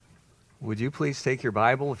Would you please take your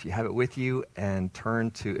Bible, if you have it with you, and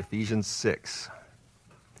turn to Ephesians 6.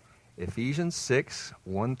 Ephesians 6,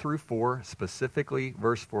 1 through 4, specifically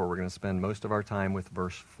verse 4. We're going to spend most of our time with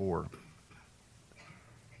verse 4.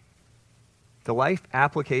 The Life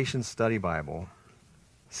Application Study Bible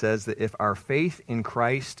says that if our faith in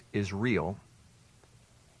Christ is real,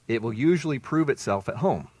 it will usually prove itself at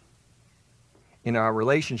home, in our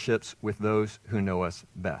relationships with those who know us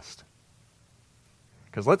best.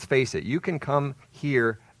 Because let's face it, you can come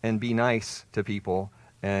here and be nice to people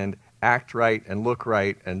and act right and look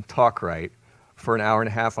right and talk right for an hour and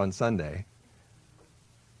a half on Sunday,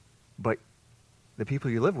 but the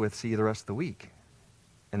people you live with see you the rest of the week.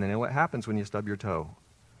 And they know what happens when you stub your toe.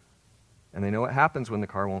 And they know what happens when the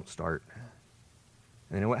car won't start.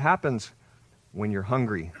 And they know what happens when you're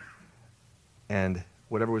hungry and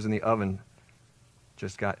whatever was in the oven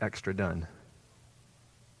just got extra done.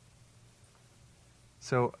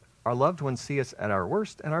 So our loved ones see us at our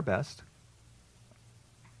worst and our best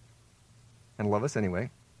and love us anyway.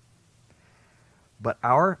 But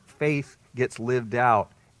our faith gets lived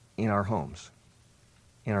out in our homes,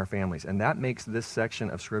 in our families. And that makes this section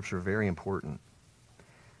of Scripture very important.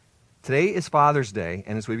 Today is Father's Day,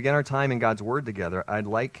 and as we begin our time in God's Word together, I'd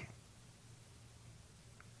like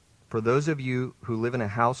for those of you who live in a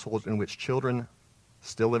household in which children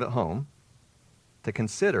still live at home to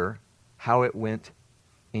consider how it went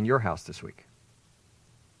in your house this week.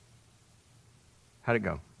 How'd it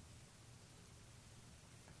go?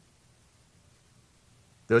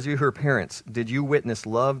 Those of you who are parents, did you witness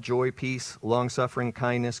love, joy, peace, long-suffering,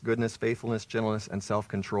 kindness, goodness, faithfulness, gentleness, and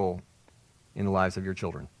self-control in the lives of your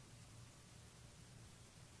children?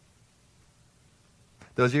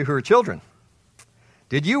 Those of you who are children,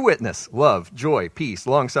 did you witness love, joy, peace,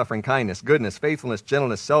 long-suffering, kindness, goodness, faithfulness,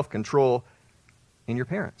 gentleness, self-control in your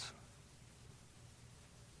parents?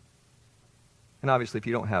 And obviously, if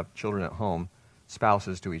you don't have children at home,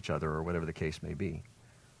 spouses to each other or whatever the case may be.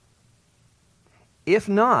 If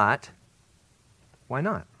not, why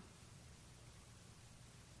not?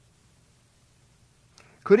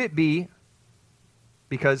 Could it be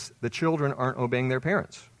because the children aren't obeying their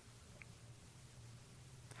parents?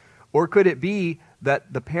 Or could it be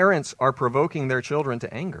that the parents are provoking their children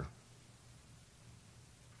to anger?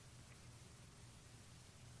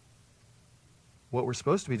 What we're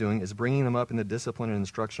supposed to be doing is bringing them up in the discipline and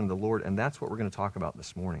instruction of the Lord, and that's what we're going to talk about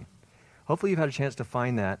this morning. Hopefully you've had a chance to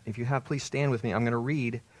find that. If you have, please stand with me. I'm going to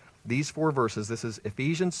read these 4 verses. This is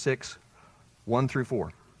Ephesians 6, 1 through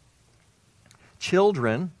 4.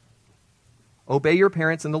 Children, obey your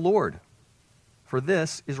parents in the Lord, for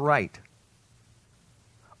this is right.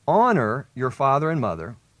 Honor your father and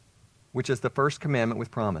mother, which is the first commandment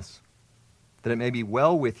with promise, that it may be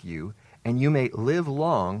well with you, and you may live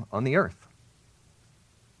long on the earth.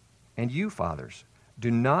 And you, fathers, do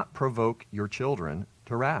not provoke your children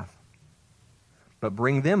to wrath, but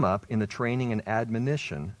bring them up in the training and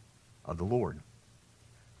admonition of the Lord.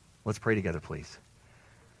 Let's pray together, please.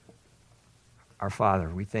 Our Father,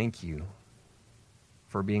 we thank you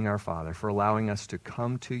for being our Father, for allowing us to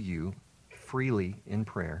come to you freely in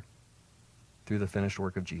prayer through the finished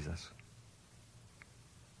work of Jesus.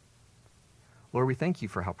 Lord, we thank you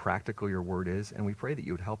for how practical your word is, and we pray that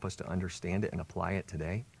you would help us to understand it and apply it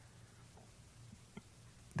today.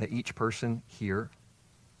 That each person here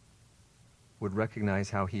would recognize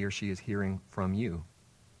how he or she is hearing from you.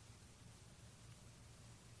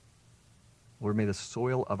 Lord, may the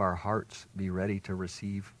soil of our hearts be ready to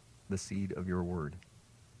receive the seed of your word.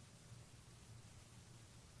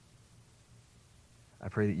 I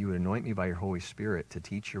pray that you would anoint me by your Holy Spirit to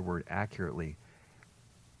teach your word accurately,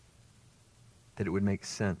 that it would make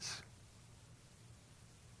sense,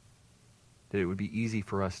 that it would be easy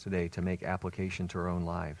for us today to make application to our own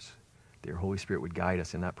lives, that your Holy Spirit would guide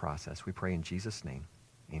us in that process. We pray in Jesus' name.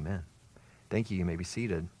 Amen. Thank you. You may be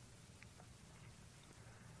seated.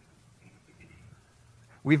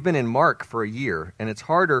 We've been in Mark for a year, and it's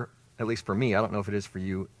harder, at least for me, I don't know if it is for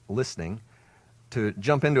you listening, to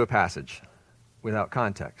jump into a passage without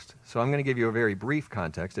context. So I'm going to give you a very brief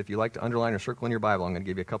context. If you like to underline or circle in your Bible, I'm going to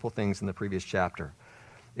give you a couple things in the previous chapter.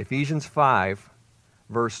 Ephesians 5,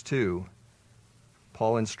 verse 2,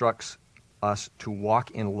 Paul instructs us to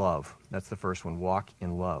walk in love. That's the first one, walk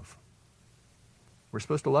in love. We're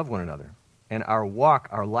supposed to love one another. And our walk,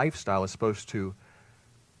 our lifestyle is supposed to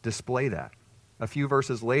display that. A few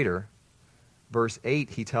verses later, verse 8,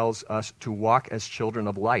 he tells us to walk as children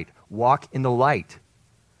of light. Walk in the light.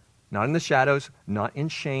 Not in the shadows, not in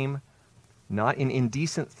shame, not in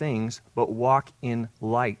indecent things, but walk in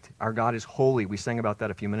light. Our God is holy. We sang about that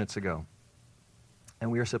a few minutes ago. And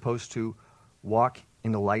we are supposed to walk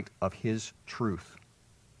in the light of his truth.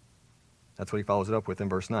 That's what he follows it up with in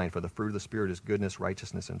verse 9. For the fruit of the Spirit is goodness,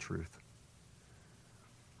 righteousness, and truth.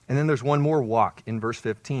 And then there's one more walk in verse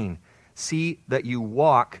 15. See that you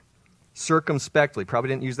walk circumspectly. Probably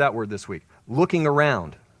didn't use that word this week. Looking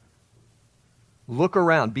around. Look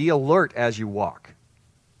around. Be alert as you walk.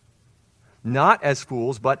 Not as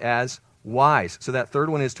fools, but as wise. So that third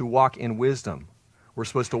one is to walk in wisdom. We're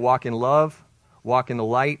supposed to walk in love, walk in the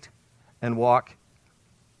light, and walk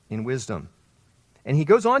in wisdom. And he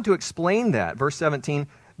goes on to explain that. Verse 17,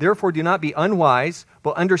 therefore do not be unwise,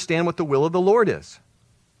 but understand what the will of the Lord is.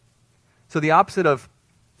 So the opposite of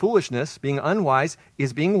foolishness, being unwise,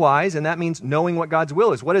 is being wise, and that means knowing what God's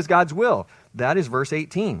will is. What is God's will? That is verse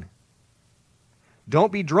 18.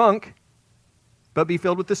 Don't be drunk, but be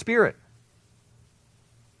filled with the Spirit.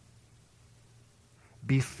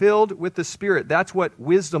 Be filled with the Spirit. That's what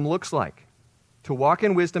wisdom looks like. To walk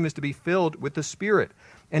in wisdom is to be filled with the Spirit.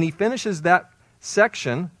 And he finishes that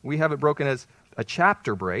section. We have it broken as a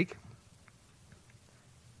chapter break.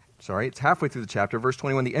 Sorry, it's halfway through the chapter. Verse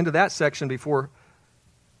 21, the end of that section before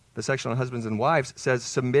the section on husbands and wives says,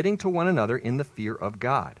 submitting to one another in the fear of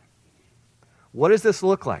God. What does this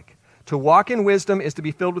look like? To walk in wisdom is to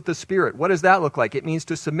be filled with the Spirit. What does that look like? It means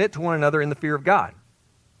to submit to one another in the fear of God.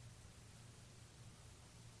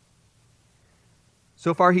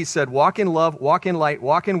 So far he said, walk in love, walk in light,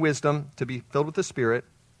 walk in wisdom, to be filled with the Spirit.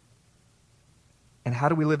 And how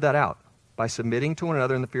do we live that out? By submitting to one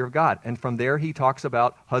another in the fear of God. And from there he talks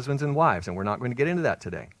about husbands and wives, and we're not going to get into that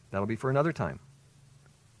today. That'll be for another time.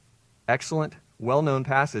 Excellent, well-known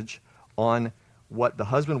passage on what the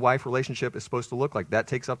husband-wife relationship is supposed to look like. That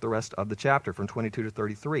takes up the rest of the chapter from 22 to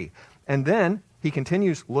 33. And then he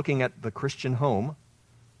continues looking at the Christian home,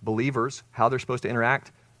 believers, how they're supposed to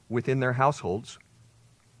interact within their households.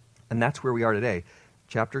 And that's where we are today,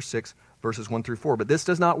 chapter 6, verses 1 through 4. But this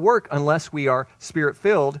does not work unless we are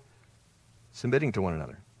Spirit-filled, submitting to one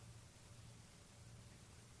another.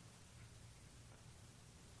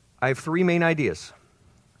 I have three main ideas,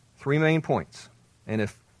 three main points. And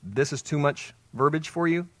if this is too much verbiage for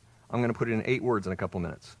you, I'm going to put it in 8 words in a couple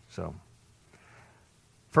minutes. So,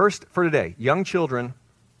 first for today, young children,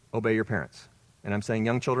 obey your parents. And I'm saying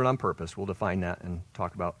young children on purpose. We'll define that and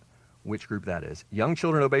talk about which group that is. Young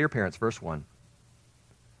children, obey your parents, verse 1.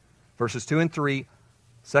 Verses 2 and 3,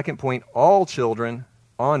 second point, all children,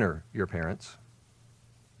 honor your parents.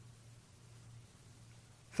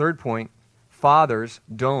 Third point, fathers,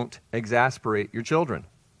 don't exasperate your children,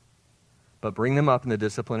 but bring them up in the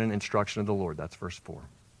discipline and instruction of the Lord. That's verse 4.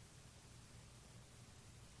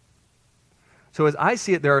 So as I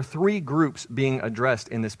see it, there are 3 groups being addressed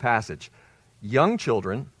in this passage. Young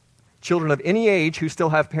children, children of any age who still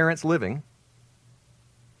have parents living,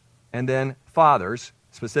 and then fathers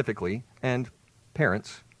specifically, and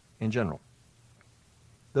parents in general.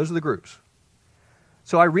 Those are the groups.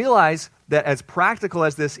 So I realize that as practical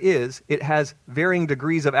as this is, it has varying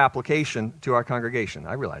degrees of application to our congregation.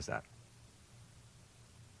 I realize that.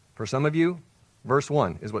 For some of you, verse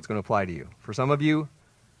 1 is what's going to apply to you. For some of you,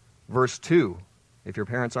 verse 2, if your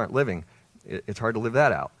parents aren't living, it's hard to live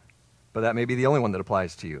that out. But that may be the only one that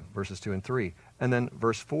applies to you, verses 2 and 3. And then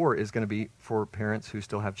verse 4 is going to be for parents who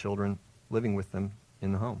still have children living with them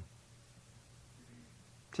in the home.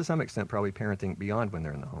 To some extent, probably parenting beyond when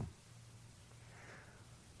they're in the home.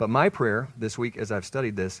 But my prayer this week as I've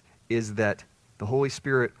studied this is that the Holy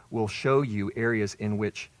Spirit will show you areas in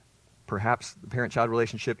which perhaps the parent-child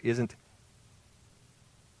relationship isn't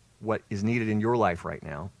what is needed in your life right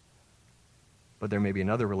now, but there may be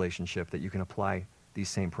another relationship that you can apply these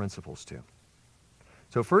same principles to.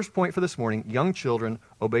 So first point for this morning, young children,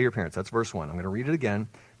 obey your parents. That's verse 1. I'm going to read it again.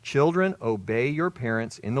 Children, obey your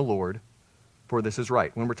parents in the Lord, for this is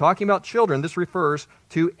right. When we're talking about children, this refers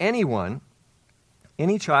to anyone,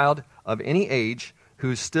 any child of any age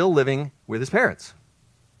who's still living with his parents.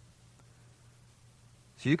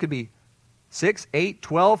 So you could be 6, 8,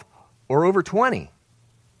 12, or over 20.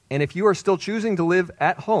 And if you are still choosing to live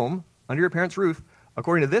at home under your parents' roof,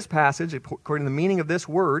 according to this passage, according to the meaning of this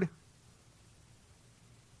word,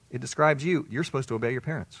 it describes you. You're supposed to obey your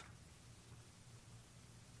parents.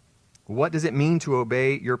 What does it mean to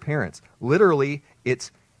obey your parents? Literally,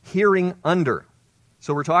 it's hearing under.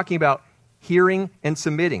 So we're talking about hearing and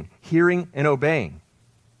submitting, hearing and obeying.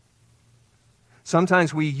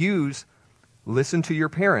 Sometimes we use listen to your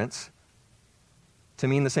parents to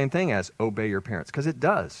mean the same thing as obey your parents, because it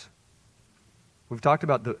does. We've talked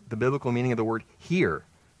about the biblical meaning of the word hear,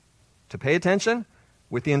 to pay attention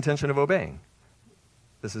with the intention of obeying.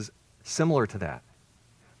 This is similar to that.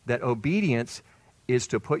 That obedience is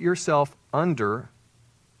to put yourself under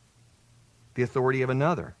the authority of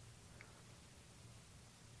another.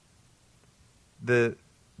 The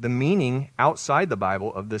meaning outside the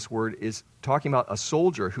Bible of this word is talking about a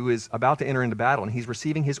soldier who is about to enter into battle and he's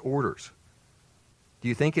receiving his orders. Do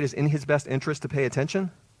you think it is in his best interest to pay attention?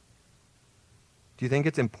 Do you think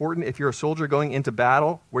it's important if you're a soldier going into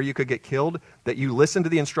battle where you could get killed that you listen to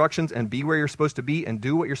the instructions and be where you're supposed to be and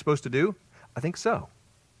do what you're supposed to do? I think so.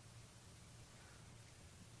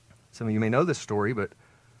 Some of you may know this story, but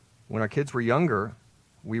when our kids were younger,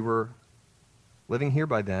 we were living here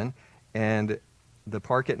by then, and the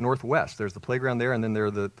park at Northwest, there's the playground there, and then there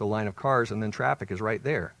are the line of cars, and then traffic is right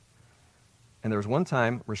there. And there was one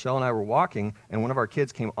time, Rochelle and I were walking, and one of our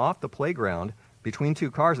kids came off the playground between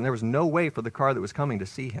two cars, and there was no way for the car that was coming to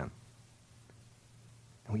see him.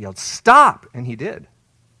 And we yelled, "Stop!" And he did.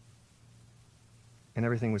 And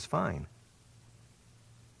everything was fine.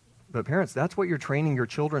 But parents, that's what you're training your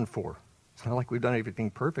children for. It's not like we've done everything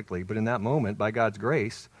perfectly, but in that moment, by God's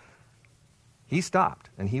grace, he stopped,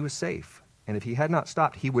 and he was safe. And if he had not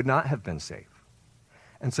stopped, he would not have been safe.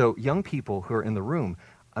 And so, young people who are in the room,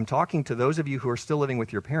 I'm talking to those of you who are still living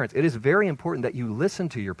with your parents. It is very important that you listen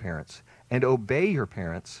to your parents and obey your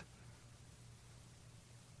parents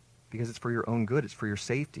because it's for your own good. It's for your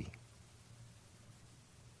safety.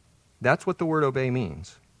 That's what the word obey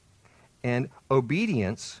means. And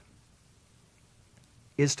obedience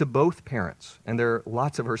is to both parents. And there are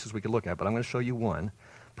lots of verses we could look at, but I'm going to show you one.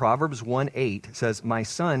 Proverbs 1:8 says, "My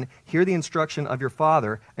son, hear the instruction of your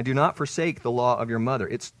father, and do not forsake the law of your mother."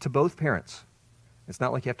 It's to both parents. It's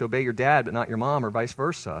not like you have to obey your dad but not your mom, or vice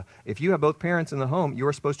versa. If you have both parents in the home, you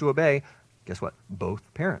are supposed to obey, guess what?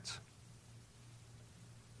 Both parents.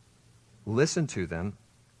 Listen to them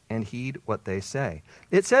and heed what they say.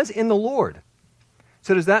 It says in the Lord.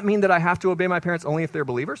 So does that mean that I have to obey my parents only if they're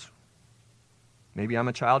believers? Maybe I'm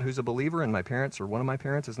a child who's a believer and my parents or one of my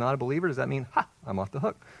parents is not a believer. Does that mean, I'm off the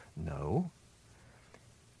hook? No.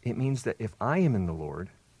 It means that if I am in the Lord,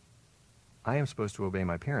 I am supposed to obey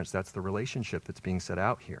my parents. That's the relationship that's being set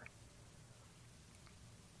out here.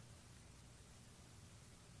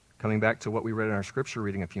 Coming back to what we read in our scripture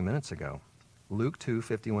reading a few minutes ago, Luke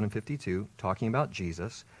 2:51 and 52, talking about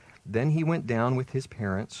Jesus. Then he went down with his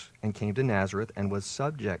parents and came to Nazareth and was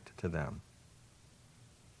subject to them.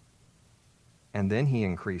 And then he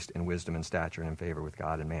increased in wisdom and stature and in favor with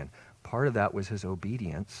God and man. Part of that was his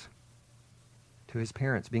obedience to his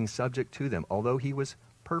parents, being subject to them. Although he was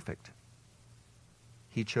perfect,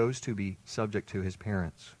 he chose to be subject to his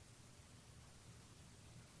parents.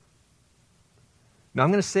 Now,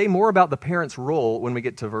 I'm going to say more about the parents' role when we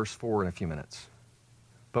get to verse 4 in a few minutes.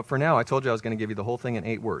 But for now, I told you I was going to give you the whole thing in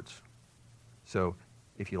 8 words. So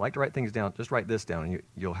if you like to write things down, just write this down and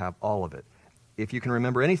you'll have all of it. If you can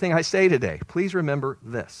remember anything I say today, please remember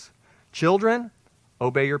this. Children,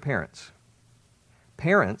 obey your parents.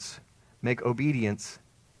 Parents, make obedience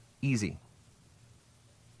easy.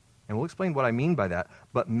 And we'll explain what I mean by that,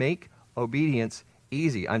 but make obedience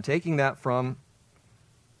easy. I'm taking that from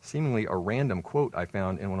seemingly a random quote I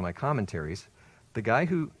found in one of my commentaries. The guy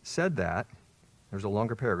who said that, there's a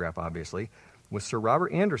longer paragraph obviously, was Sir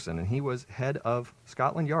Robert Anderson, and he was head of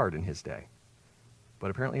Scotland Yard in his day. But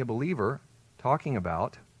apparently a believer talking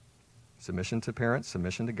about submission to parents,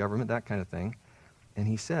 submission to government, that kind of thing. And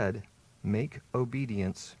he said, make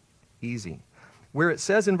obedience easy. Where it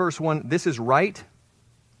says in verse 1, this is right,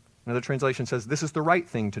 another translation says, this is the right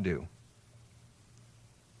thing to do.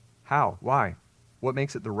 How? Why? What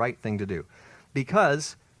makes it the right thing to do?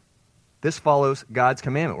 Because this follows God's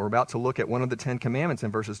commandment. We're about to look at one of the 10 commandments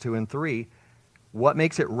in verses 2 and 3. What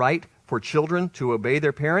makes it right for children to obey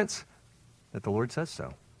their parents? That the Lord says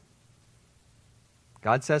so.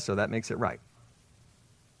 God says so. That makes it right.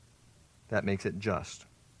 That makes it just.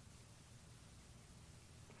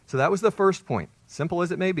 So that was the first point. Simple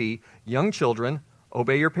as it may be, young children,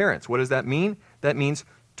 obey your parents. What does that mean? That means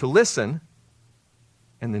to listen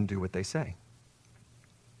and then do what they say.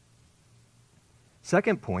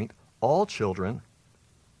 Second point, all children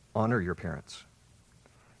honor your parents.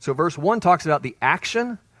 So verse 1 talks about the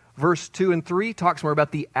action. Verse 2 and 3 talks more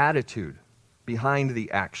about the attitude behind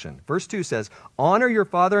the action. Verse 2 says, honor your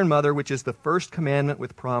father and mother, which is the first commandment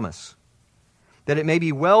with promise, that it may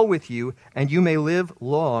be well with you and you may live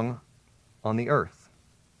long on the earth.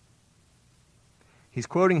 He's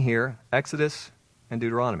quoting here Exodus and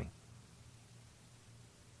Deuteronomy.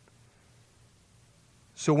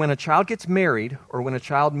 So when a child gets married or when a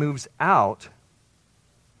child moves out,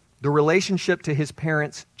 the relationship to his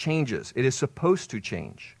parents changes. It is supposed to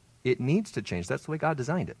change. It needs to change. That's the way God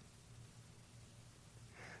designed it.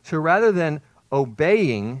 So rather than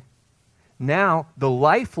obeying, now the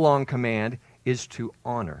lifelong command is to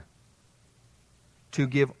honor. to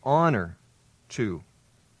give honor to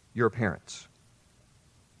your parents.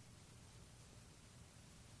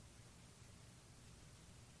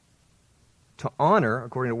 To honor,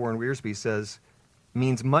 according to Warren Wiersbe, says,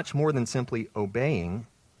 means much more than simply obeying.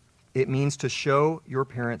 It means to show your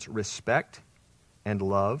parents respect and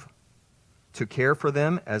love, to care for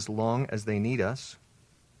them as long as they need us,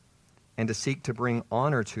 and to seek to bring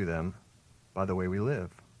honor to them by the way we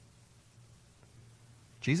live.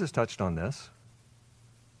 Jesus touched on this.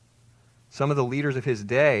 Some of the leaders of his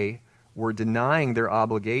day were denying their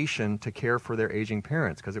obligation to care for their aging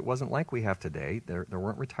parents because it wasn't like we have today. There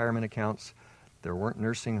weren't retirement accounts. There weren't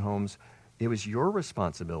nursing homes. It was your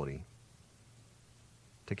responsibility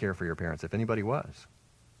to care for your parents, if anybody was.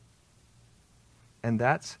 And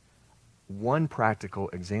that's one practical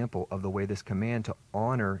example of the way this command to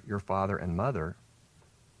honor your father and mother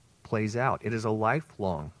plays out. It is a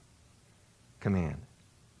lifelong command.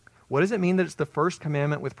 What does it mean that it's the first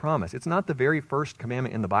commandment with promise? It's not the very first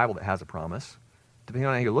commandment in the Bible that has a promise. Depending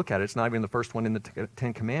on how you look at it, it's not even the first one in the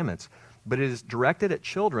Ten Commandments. But it is directed at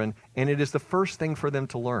children, and it is the first thing for them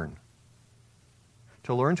to learn.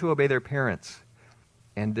 To learn to obey their parents.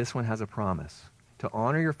 And this one has a promise. To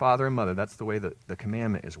honor your father and mother, that's the way that the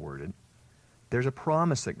commandment is worded. There's a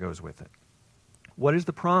promise that goes with it. What is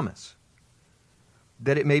the promise?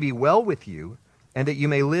 That it may be well with you, and that you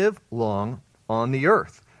may live long on the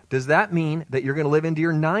earth. Does that mean that you're going to live into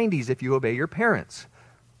your 90s if you obey your parents?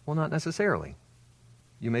 Well, not necessarily.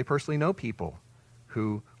 You may personally know people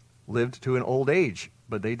who lived to an old age,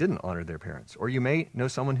 but they didn't honor their parents. Or you may know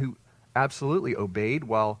someone who absolutely obeyed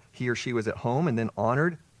while he or she was at home and then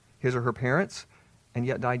honored his or her parents and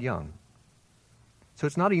yet died young. So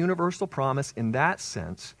it's not a universal promise in that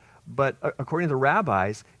sense, but according to the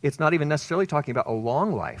rabbis, it's not even necessarily talking about a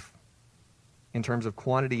long life in terms of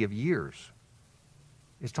quantity of years.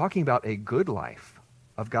 It's talking about a good life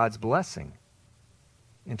of God's blessing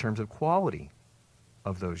in terms of quality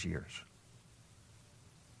of those years.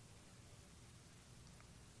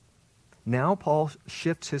 Now Paul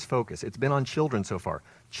shifts his focus. It's been on children so far.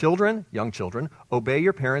 Children, young children, obey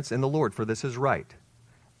your parents in the Lord, for this is right.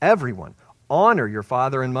 Everyone, honor your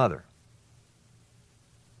father and mother.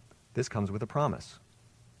 This comes with a promise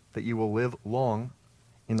that you will live long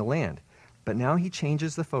in the land. But now he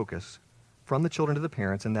changes the focus from the children to the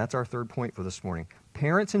parents, and that's our third point for this morning.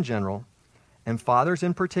 Parents in general, and fathers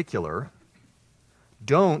in particular,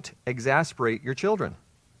 don't exasperate your children,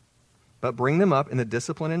 but bring them up in the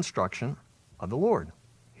discipline and instruction of the Lord.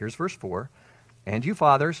 Here's verse 4. And you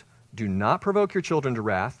fathers, do not provoke your children to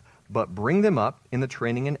wrath, but bring them up in the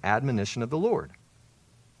training and admonition of the Lord.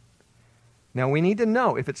 Now we need to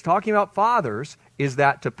know, if it's talking about fathers, is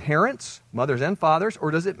that to parents, mothers and fathers,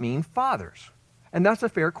 or does it mean fathers? And that's a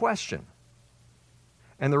fair question.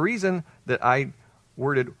 And the reason that I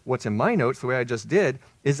worded what's in my notes the way I just did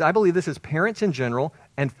is I believe this is parents in general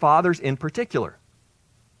and fathers in particular.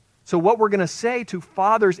 So what we're going to say to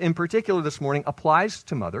fathers in particular this morning applies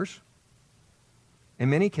to mothers.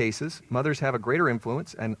 In many cases, mothers have a greater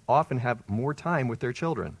influence and often have more time with their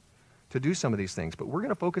children to do some of these things. But we're going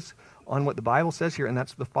to focus on what the Bible says here, and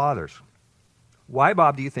that's the fathers. Why,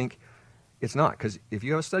 Bob, do you think it's not? Because if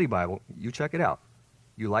you have a study Bible, you check it out.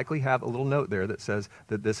 You likely have a little note there that says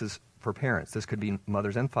that this is for parents. This could be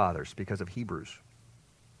mothers and fathers because of Hebrews,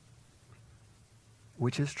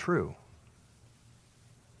 which is true.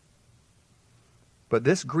 But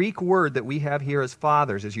this Greek word that we have here as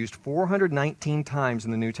fathers is used 419 times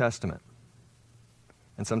in the New Testament.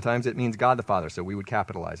 And sometimes it means God the Father, so we would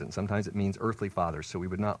capitalize it. And sometimes it means earthly fathers, so we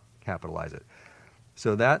would not capitalize it.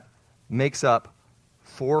 So that makes up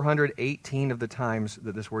 418 of the times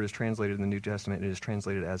that this word is translated in the New Testament. It is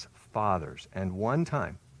translated as fathers. And one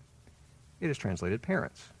time it is translated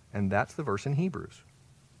parents. And that's the verse in Hebrews.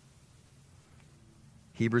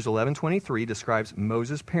 Hebrews 11:23 describes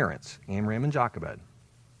Moses' parents, Amram and Jochebed,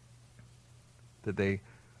 that they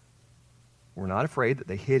were not afraid, that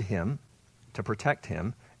they hid him to protect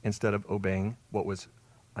him instead of obeying what was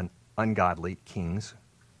an ungodly king's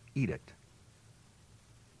edict.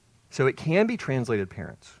 So it can be translated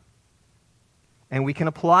parents, and we can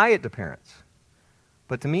apply it to parents.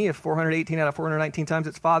 But to me, if 418 out of 419 times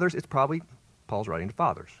it's fathers, it's probably Paul's writing to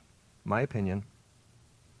fathers. My opinion,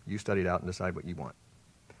 you study it out and decide what you want.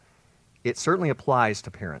 It certainly applies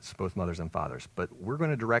to parents, both mothers and fathers, but we're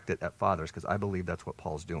going to direct it at fathers because I believe that's what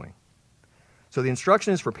Paul's doing. So the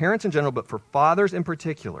instruction is for parents in general, but for fathers in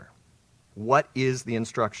particular. What is the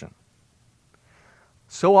instruction?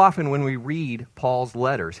 So often when we read Paul's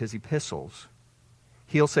letters, his epistles,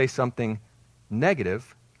 he'll say something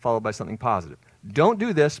negative followed by something positive. Don't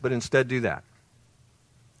do this, but instead do that.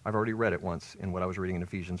 I've already read it once in what I was reading in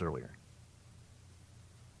Ephesians earlier.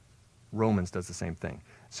 Romans does the same thing.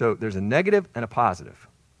 So there's a negative and a positive.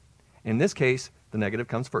 In this case, the negative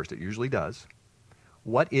comes first. It usually does.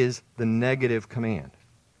 What is the negative command?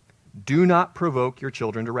 Do not provoke your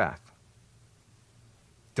children to wrath.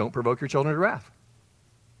 Don't provoke your children to wrath.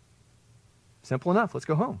 Simple enough. Let's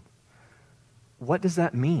go home. What does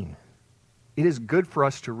that mean? It is good for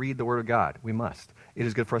us to read the Word of God. We must. It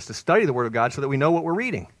is good for us to study the Word of God so that we know what we're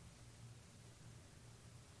reading.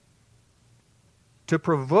 To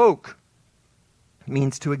provoke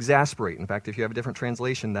means to exasperate. In fact, if you have a different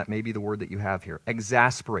translation, that may be the word that you have here.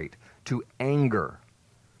 Exasperate, to anger.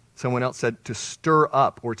 Someone else said to stir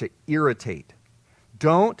up or to irritate.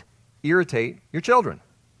 Don't irritate your children.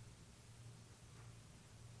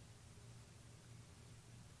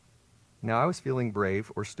 Now, I was feeling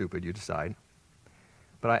brave or stupid, you decide,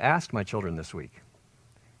 but I asked my children this week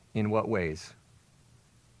in what ways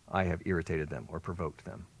I have irritated them or provoked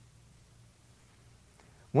them.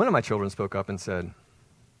 One of my children spoke up and said,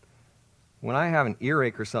 when I have an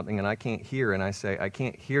earache or something and I can't hear, and I say, I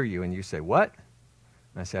can't hear you, and you say, what?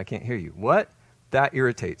 And I say, I can't hear you. What? That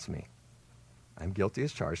irritates me. I'm guilty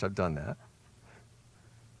as charged. I've done that.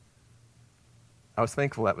 I was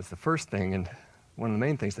thankful that was the first thing, and one of the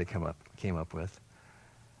main things they came up with.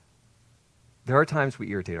 There are times we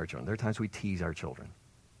irritate our children. There are times we tease our children.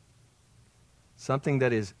 Something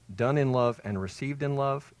that is done in love and received in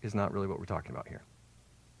love is not really what we're talking about here.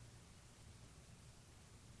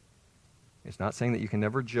 It's not saying that you can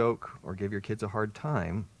never joke or give your kids a hard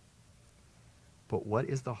time, but what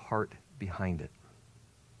is the heart behind it?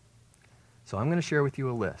 So I'm going to share with you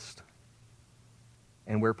a list.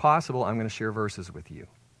 And where possible, I'm going to share verses with you.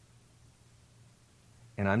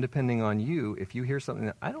 And I'm depending on you. If you hear something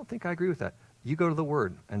that I don't think I agree with that, you go to the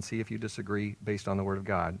Word and see if you disagree based on the Word of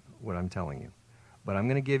God, what I'm telling you. But I'm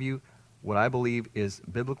going to give you what I believe is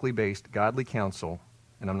biblically based, godly counsel.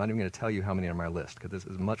 And I'm not even going to tell you how many are on my list, because this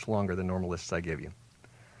is much longer than normal lists I give you.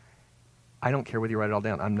 I don't care whether you write it all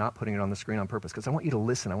down. I'm not putting it on the screen on purpose, because I want you to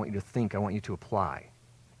listen. I want you to think. I want you to apply.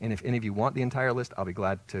 And if any of you want the entire list, I'll be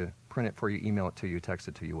glad to print it for you, email it to you, text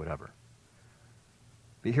it to you, whatever.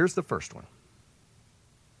 But here's the first one.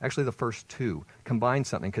 Actually, the first two. Combine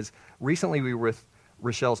something, because recently we were with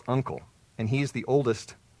Rochelle's uncle, and he's the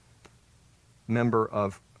oldest member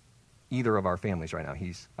of either of our families right now.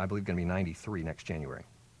 He's, I believe, going to be 93 next January.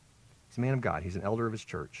 He's a man of God. He's an elder of his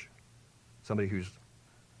church. Somebody who's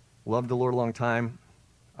loved the Lord a long time.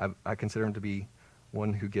 I consider him to be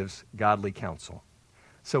one who gives godly counsel.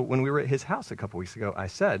 So when we were at his house a couple weeks ago, I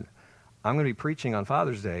said, I'm going to be preaching on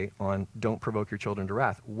Father's Day on don't provoke your children to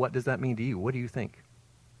wrath. What does that mean to you? What do you think?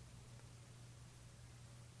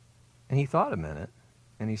 And he thought a minute,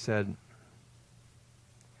 and he said,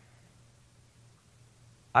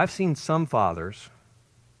 I've seen some fathers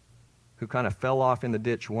who kind of fell off in the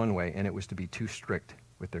ditch one way, and it was to be too strict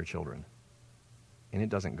with their children. And it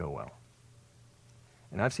doesn't go well.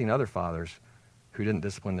 And I've seen other fathers who didn't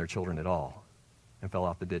discipline their children at all and fell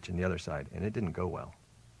off the ditch on the other side, and it didn't go well.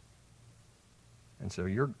 And so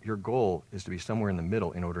your goal is to be somewhere in the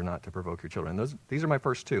middle in order not to provoke your children. These are my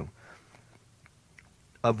first two.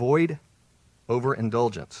 Avoid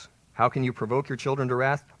overindulgence. How can you provoke your children to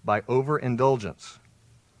wrath? By overindulgence.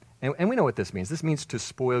 And we know what this means. This means to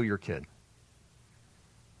spoil your kid.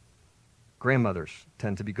 Grandmothers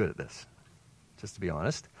tend to be good at this, just to be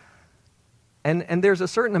honest. And there's a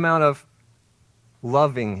certain amount of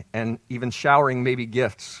loving and even showering maybe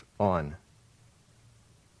gifts on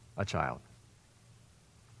a child.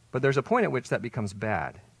 But there's a point at which that becomes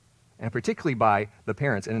bad, and particularly by the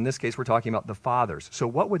parents. And in this case, we're talking about the fathers. So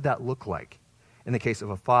what would that look like in the case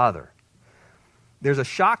of a father? There's a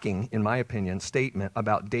shocking, in my opinion, statement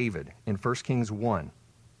about David in 1 Kings 1.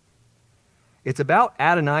 It's about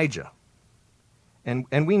Adonijah.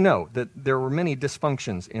 And we know that there were many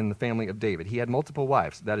dysfunctions in the family of David. He had multiple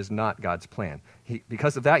wives. That is not God's plan.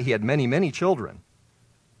 Because of that, he had many, many children.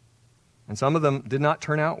 And some of them did not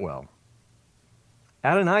turn out well.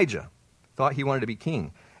 Adonijah thought he wanted to be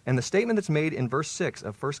king. And the statement that's made in verse 6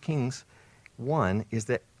 of 1 Kings 1 is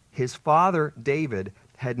that his father David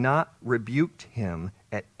had not rebuked him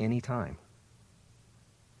at any time.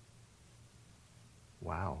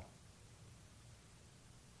 Wow.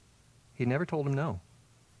 He never told him no.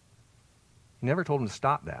 He never told him to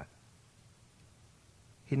stop that.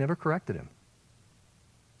 He never corrected him.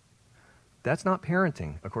 That's not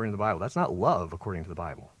parenting according to the Bible. That's not love according to the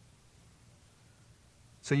Bible.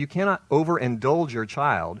 So you cannot overindulge your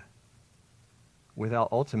child without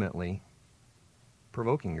ultimately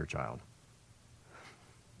provoking your child.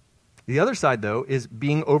 The other side, though, is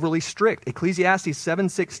being overly strict. Ecclesiastes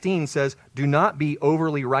 7:16 says, do not be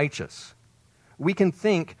overly righteous. We can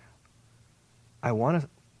think, I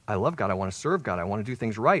love God, I want to serve God, I want to do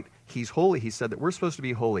things right. He's holy. He said that we're supposed to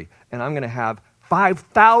be holy, and I'm going to have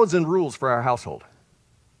 5,000 rules for our household.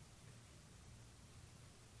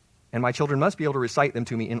 And my children must be able to recite them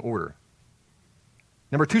to me in order.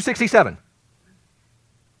 Number 267.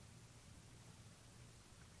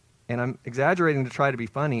 And I'm exaggerating to try to be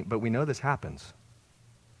funny, but we know this happens.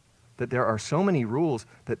 That there are so many rules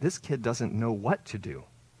that this kid doesn't know what to do.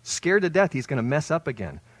 Scared to death he's going to mess up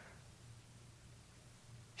again.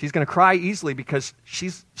 She's going to cry easily because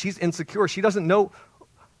she's insecure. She doesn't know.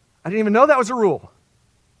 I didn't even know that was a rule.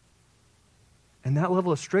 And that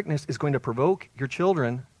level of strictness is going to provoke your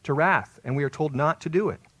children to wrath, and we are told not to do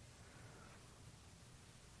it.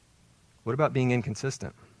 What about being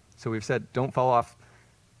inconsistent? So we've said, don't fall off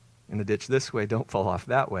in the ditch this way, don't fall off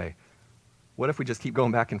that way. What if we just keep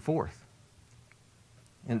going back and forth?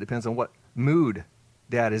 And it depends on what mood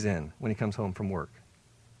Dad is in when he comes home from work.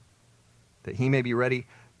 That he may be ready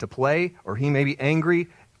to play, or he may be angry,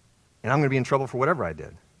 and I'm going to be in trouble for whatever I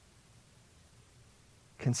did.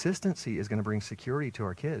 Consistency is going to bring security to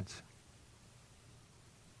our kids.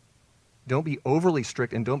 Don't be overly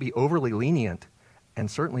strict and don't be overly lenient, and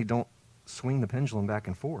certainly don't swing the pendulum back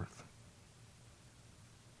and forth.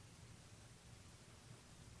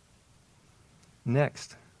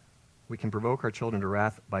 Next, we can provoke our children to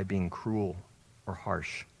wrath by being cruel or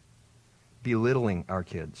harsh, belittling our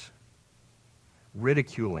kids,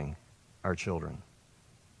 ridiculing our children,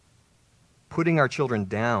 putting our children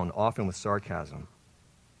down, often with sarcasm.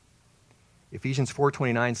 Ephesians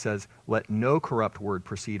 4:29 says, let no corrupt word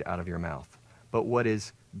proceed out of your mouth, but what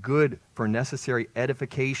is good for necessary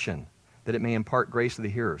edification, that it may impart grace to the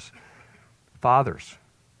hearers. Fathers,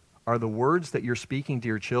 are the words that you're speaking to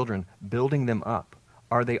your children building them up?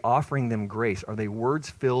 Are they offering them grace? Are they words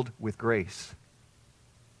filled with grace?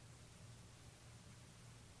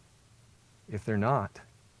 If they're not,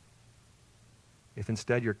 if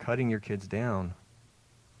instead you're cutting your kids down,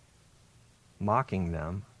 mocking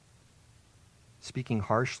them, speaking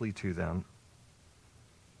harshly to them,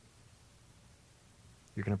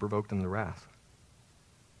 you're going to provoke them to wrath.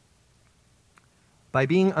 By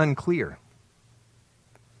being unclear,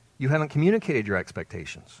 you haven't communicated your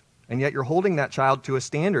expectations, and yet you're holding that child to a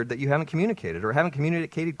standard that you haven't communicated or haven't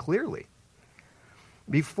communicated clearly.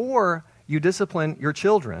 Before you discipline your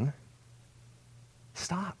children,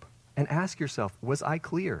 stop and ask yourself, was I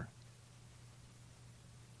clear?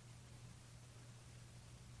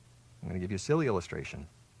 I'm going to give you a silly illustration.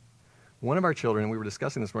 One of our children, we were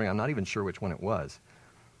discussing this morning, I'm not even sure which one it was,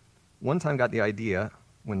 one time got the idea,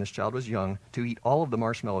 when this child was young, to eat all of the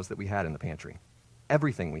marshmallows that we had in the pantry.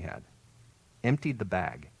 Everything we had. Emptied the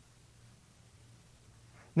bag.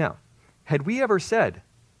 Now, had we ever said,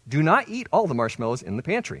 do not eat all the marshmallows in the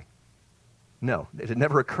pantry? No, it had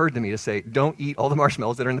never occurred to me to say, don't eat all the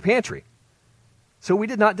marshmallows that are in the pantry. So we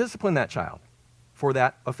did not discipline that child for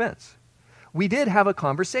that offense. We did have a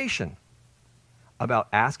conversation about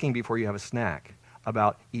asking before you have a snack,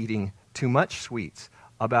 about eating too much sweets,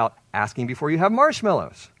 about asking before you have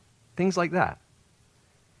marshmallows, things like that.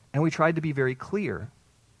 And we tried to be very clear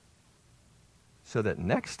so that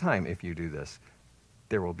next time if you do this,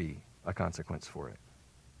 there will be a consequence for it.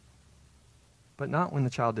 But not when the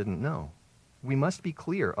child didn't know. We must be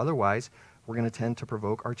clear, otherwise we're going to tend to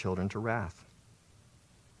provoke our children to wrath.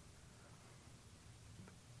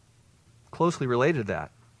 Closely related to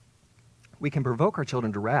that, we can provoke our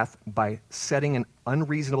children to wrath by setting an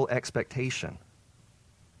unreasonable expectation.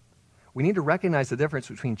 We need to recognize the difference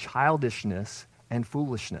between childishness and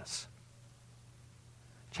foolishness.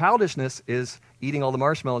 Childishness is eating all the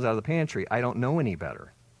marshmallows out of the pantry. I don't know any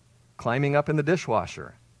better. Climbing up in the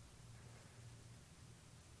dishwasher.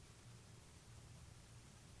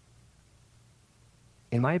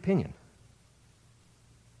 In my opinion,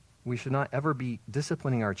 we should not ever be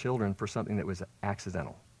disciplining our children for something that was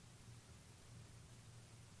accidental.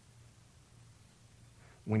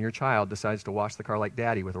 When your child decides to wash the car like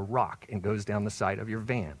Daddy with a rock and goes down the side of your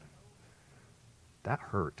van, that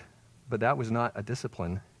hurt. But that was not a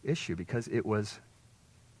discipline issue because it was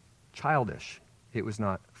childish. It was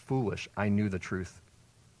not foolish. I knew the truth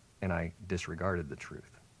and I disregarded the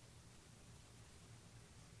truth.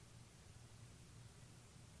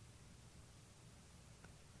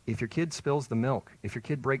 If your kid spills the milk, if your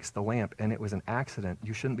kid breaks the lamp and it was an accident,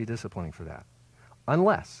 you shouldn't be disciplining for that.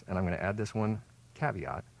 Unless, and I'm going to add this one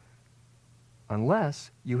caveat,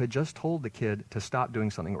 unless you had just told the kid to stop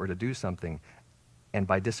doing something or to do something, and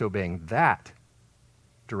by disobeying that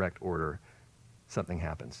direct order, something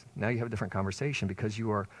happens. Now you have a different conversation because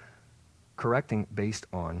you are correcting based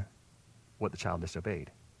on what the child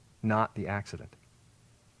disobeyed, not the accident.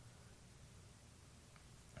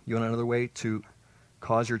 You want another way to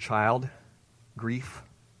cause your child grief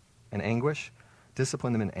and anguish?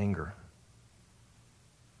 Discipline them in anger.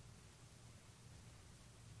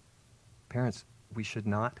 Parents, we should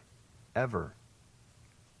not ever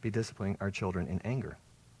be disciplining our children in anger.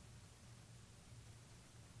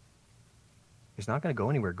 It's not going to go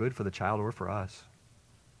anywhere good for the child or for us.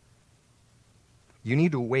 You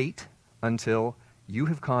need to wait until you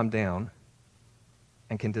have calmed down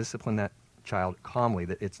and can discipline that child calmly,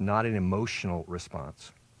 that it's not an emotional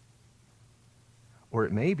response. Or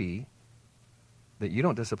it may be that you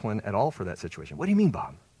don't discipline at all for that situation. What do you mean,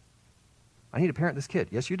 Bob? I need to parent this kid.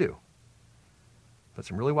 Yes, you do. But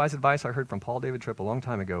some really wise advice I heard from Paul David Tripp a long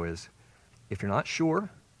time ago is, if you're not sure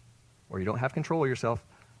or you don't have control of yourself,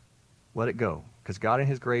 let it go. Because God in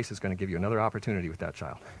his grace is going to give you another opportunity with that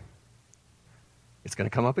child. It's going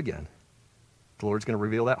to come up again. The Lord's going to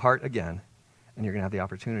reveal that heart again, and you're going to have the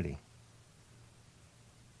opportunity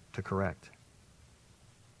to correct.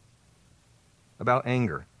 About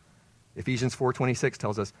anger. Ephesians 4:26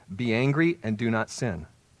 tells us, be angry and do not sin.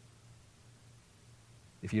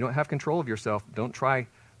 If you don't have control of yourself, don't try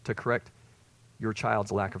to correct your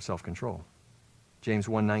child's lack of self-control. James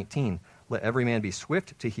 1:19, let every man be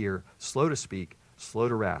swift to hear, slow to speak, slow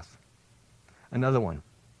to wrath. Another one,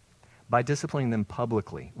 by disciplining them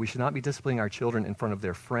publicly. We should not be disciplining our children in front of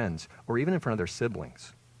their friends or even in front of their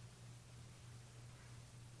siblings.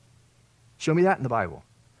 Show me that in the Bible.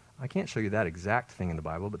 I can't show you that exact thing in the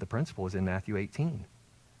Bible, but the principle is in Matthew 18.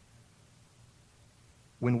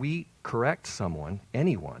 When we correct someone,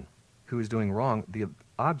 anyone, who is doing wrong, the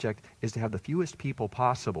object is to have the fewest people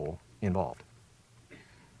possible involved.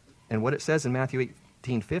 And what it says in Matthew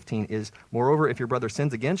 18:15 is, moreover, if your brother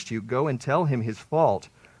sins against you, go and tell him his fault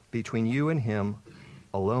between you and him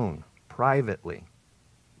alone, privately.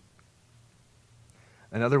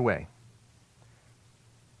 Another way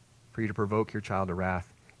for you to provoke your child to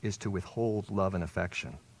wrath is to withhold love and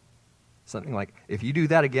affection. Something like, if you do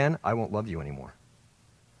that again, I won't love you anymore.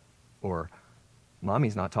 Or,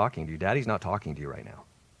 mommy's not talking to you, daddy's not talking to you right now.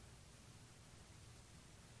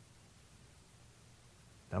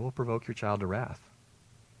 That will provoke your child to wrath.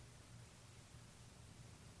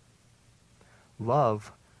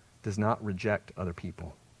 Love does not reject other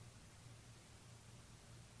people.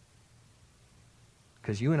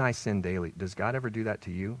 Because you and I sin daily. Does God ever do that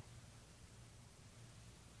to you?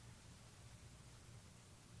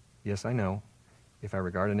 Yes, I know. If I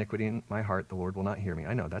regard iniquity in my heart, the Lord will not hear me.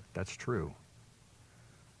 I know that's true.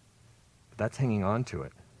 But that's hanging on to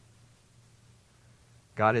it.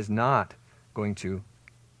 God is not going to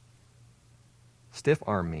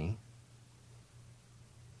stiff-arm me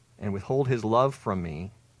and withhold his love from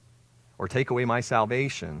me or take away my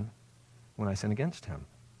salvation when I sin against him.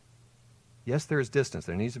 Yes, there is distance.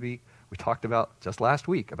 There needs to be, we talked about just last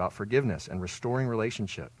week about forgiveness and restoring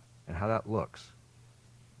relationship and how that looks.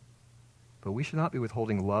 But we should not be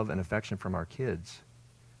withholding love and affection from our kids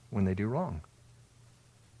when they do wrong.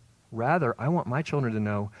 Rather, I want my children to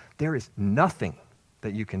know there is nothing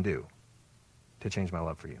that you can do to change my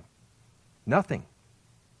love for you. Nothing.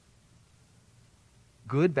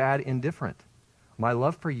 Good, bad, indifferent. My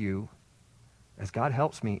love for you, as God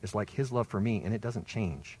helps me, is like his love for me, and it doesn't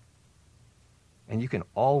change. And you can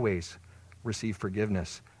always receive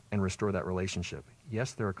forgiveness and restore that relationship.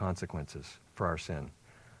 Yes, there are consequences for our sin.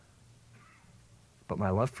 But my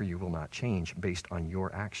love for you will not change based on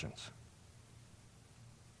your actions.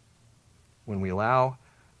 When we allow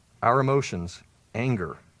our emotions,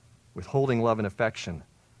 anger, withholding love and affection,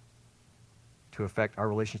 to affect our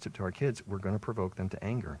relationship to our kids, we're going to provoke them to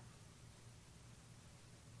anger.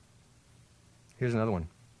 Here's another one.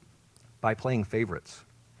 By playing favorites.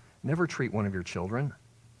 Never treat one of your children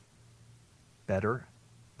better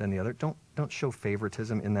than the other. Don't show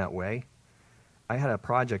favoritism in that way. I had a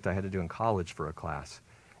project I had to do in college for a class,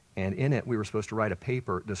 and in it we were supposed to write a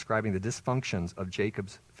paper describing the dysfunctions of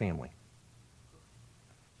Jacob's family.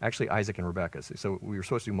 Actually, Isaac and Rebekah. So we were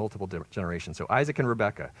supposed to do multiple generations. So Isaac and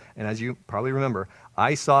Rebekah. And as you probably remember,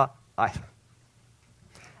 try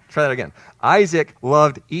that again. Isaac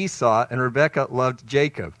loved Esau and Rebekah loved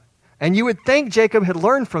Jacob. And you would think Jacob had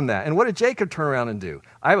learned from that. And what did Jacob turn around and do?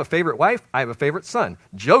 I have a favorite wife. I have a favorite son,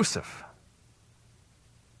 Joseph.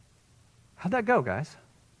 How'd that go, guys?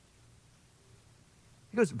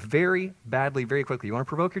 It goes very badly, very quickly. You want to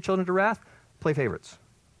provoke your children to wrath? Play favorites.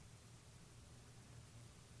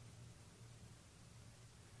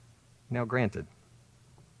 Now, granted,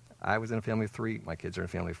 I was in a family of 3. My kids are in a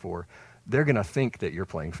family of 4. They're going to think that you're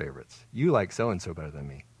playing favorites. You like so-and-so better than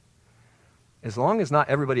me. As long as not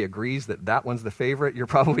everybody agrees that that one's the favorite, you're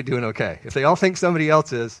probably doing okay. If they all think somebody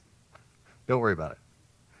else is, don't worry about it.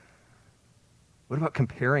 What about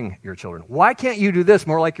comparing your children? Why can't you do this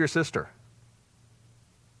more like your sister?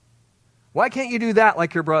 Why can't you do that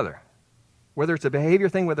like your brother? Whether it's a behavior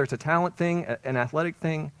thing, whether it's a talent thing, an athletic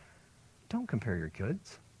thing, don't compare your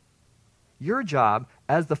kids. Your job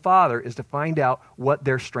as the father is to find out what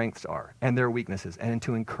their strengths are and their weaknesses and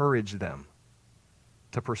to encourage them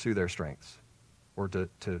to pursue their strengths or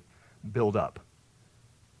to build up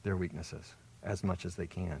their weaknesses as much as they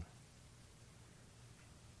can.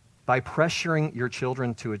 By pressuring your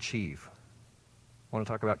children to achieve. Want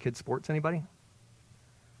to talk about kids' sports, anybody?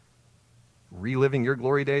 Reliving your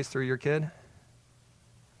glory days through your kid?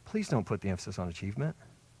 Please don't put the emphasis on achievement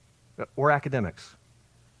or academics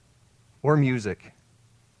or music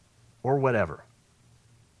or whatever.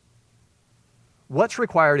 What's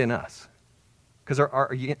required in us? Because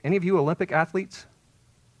are any of you Olympic athletes?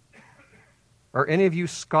 Are any of you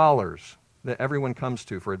scholars that everyone comes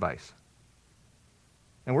to for advice?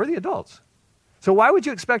 And we're the adults. So why would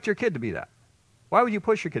you expect your kid to be that? Why would you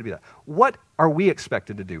push your kid to be that? What are we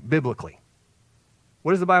expected to do biblically?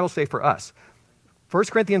 What does the Bible say for us? 1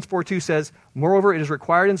 Corinthians 4:2 says, moreover, it is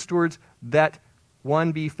required in stewards that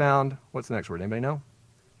one be found, what's the next word? Anybody know?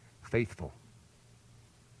 Faithful.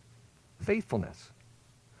 Faithfulness.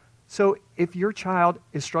 So if your child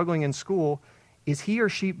is struggling in school, is he or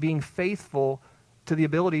she being faithful to the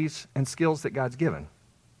abilities and skills that God's given?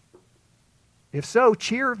 If so,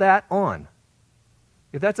 cheer that on.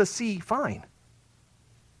 If that's a C, fine.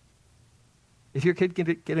 If your kid can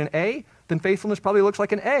get an A, then faithfulness probably looks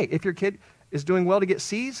like an A. If your kid is doing well to get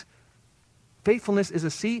C's, faithfulness is a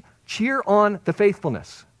C. Cheer on the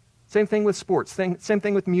faithfulness. Same thing with sports, same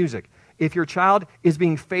thing with music. If your child is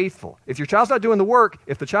being faithful, if your child's not doing the work,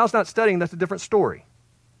 if the child's not studying, that's a different story.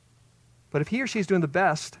 But if he or she is doing the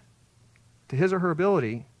best to his or her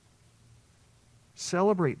ability,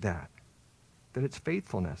 celebrate that it's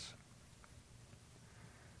faithfulness.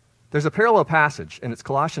 There's a parallel passage, and it's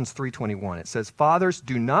Colossians 3:21. It says, fathers,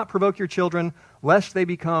 do not provoke your children, lest they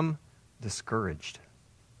become discouraged.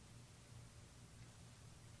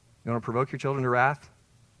 You want to provoke your children to wrath?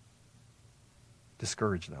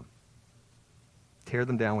 Discourage them. Tear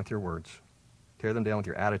them down with your words. Tear them down with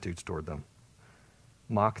your attitudes toward them.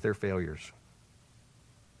 Mock their failures.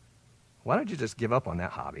 Why don't you just give up on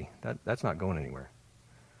that hobby? That's not going anywhere.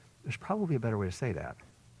 There's probably a better way to say that.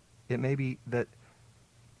 It may be that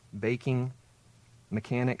baking,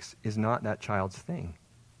 mechanics is not that child's thing.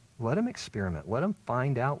 Let them experiment. Let them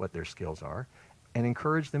find out what their skills are and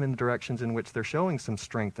encourage them in the directions in which they're showing some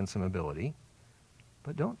strength and some ability.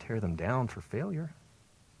 But don't tear them down for failure.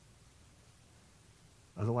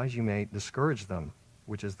 Otherwise, you may discourage them,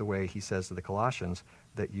 which is the way he says to the Colossians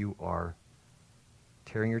that you are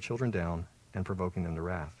tearing your children down and provoking them to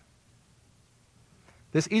wrath.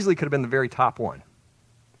 This easily could have been the very top one.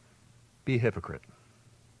 Be a hypocrite.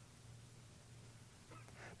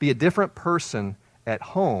 Be a different person at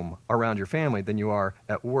home around your family than you are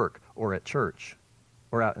at work or at church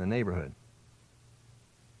or out in the neighborhood.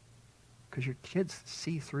 Because your kids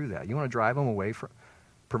see through that. You want to drive them away from,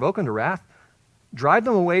 provoke them to wrath? Drive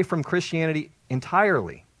them away from Christianity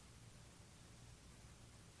entirely.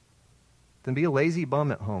 Then be a lazy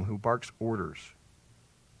bum at home who barks orders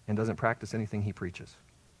and doesn't practice anything he preaches.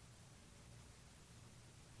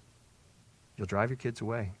 You'll drive your kids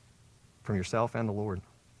away from yourself and the Lord.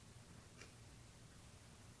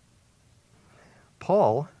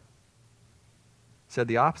 Paul said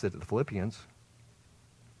the opposite to the Philippians.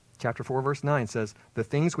 Chapter 4, verse 9 says, the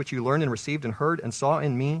things which you learned and received and heard and saw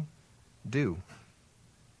in me, do.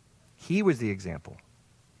 He was the example.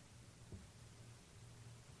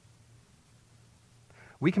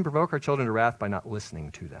 We can provoke our children to wrath by not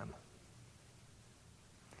listening to them.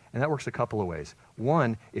 And that works a couple of ways.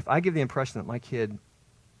 One, if I give the impression that my kid,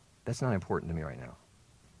 that's not important to me right now.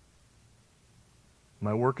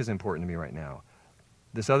 My work is important to me right now.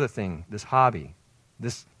 This other thing, this hobby,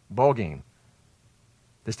 this ball game,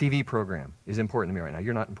 this TV program is important to me right now.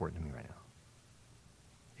 You're not important to me right now.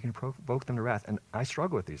 You can provoke them to wrath. And I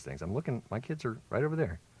struggle with these things. I'm looking, my kids are right over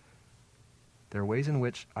there. There are ways in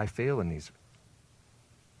which I fail in these.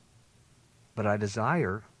 But I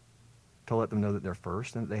desire to let them know that they're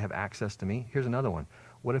first and that they have access to me. Here's another one.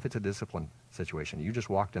 What if it's a discipline situation? You just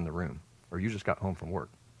walked in the room or you just got home from work.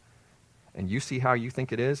 And you see how you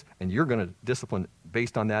think it is, and you're going to discipline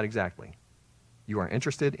based on that exactly. You aren't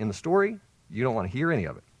interested in the story. You don't want to hear any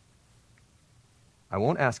of it. I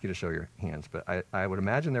won't ask you to show your hands, but I would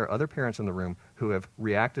imagine there are other parents in the room who have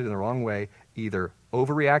reacted in the wrong way, either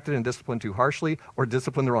overreacted and disciplined too harshly or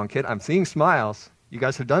disciplined the wrong kid. I'm seeing smiles. You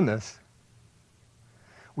guys have done this.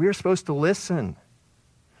 We are supposed to listen.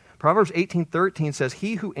 Proverbs 18:13 says,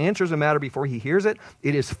 he who answers a matter before he hears it,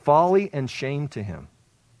 it is folly and shame to him.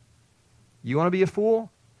 You want to be a fool?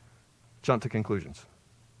 Jump to conclusions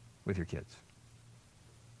with your kids.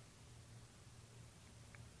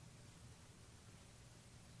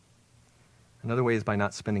 Another way is by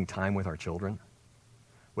not spending time with our children,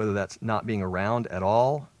 whether that's not being around at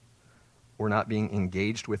all or not being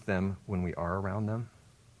engaged with them when we are around them.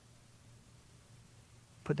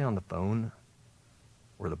 Put down the phone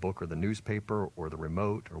or the book or the newspaper or the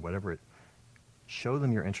remote or whatever. Show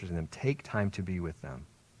them you're interested in them. Take time to be with them.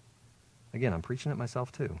 Again, I'm preaching it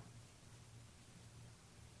myself too.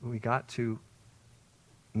 We got to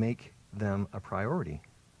make them a priority.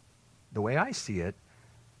 The way I see it,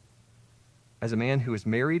 as a man who is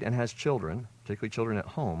married and has children, particularly children at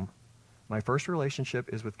home, my first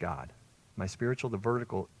relationship is with God. My spiritual, the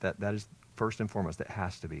vertical, that is first and foremost. It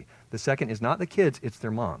has to be. The second is not the kids, it's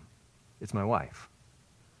their mom. It's my wife.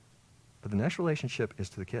 But the next relationship is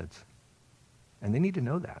to the kids. And they need to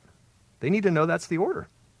know that. They need to know that's the order.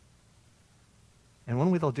 And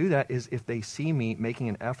one way they'll do that is if they see me making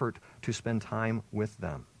an effort to spend time with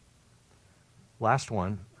them. Last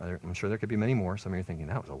one, I'm sure there could be many more. Some of you are thinking,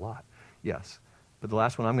 that was a lot. Yes. But the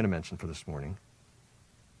last one I'm going to mention for this morning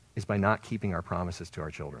is by not keeping our promises to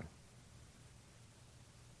our children.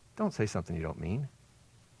 Don't say something you don't mean.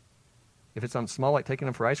 If it's something small like taking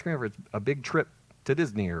them for ice cream, or it's a big trip to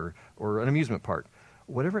Disney or an amusement park,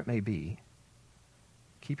 whatever it may be,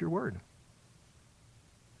 keep your word.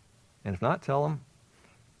 And if not, tell them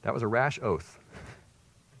that was a rash oath.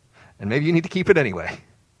 And maybe you need to keep it anyway.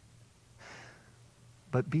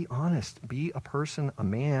 But be honest. Be a person, a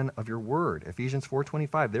man of your word. Ephesians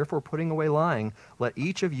 4:25, therefore putting away lying, let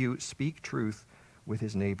each of you speak truth with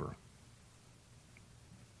his neighbor.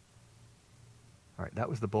 All right, that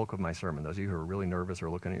was the bulk of my sermon. Those of you who are really nervous or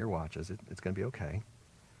looking at your watches, it's going to be okay.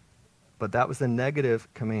 But that was the negative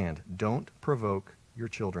command. Don't provoke your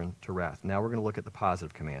children to wrath. Now we're going to look at the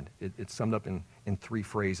positive command. It's summed up in 3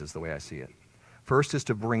 phrases the way I see it. First is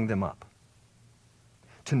to bring them up.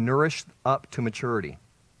 To nourish up to maturity.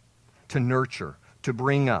 To nurture. To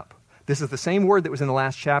bring up. This is the same word that was in the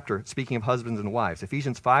last chapter, speaking of husbands and wives.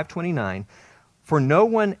 Ephesians 5:29. For no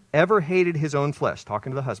one ever hated his own flesh,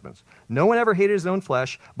 talking to the husbands. No one ever hated his own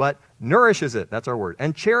flesh, but nourishes it, that's our word,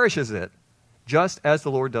 and cherishes it, just as the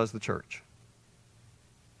Lord does the church.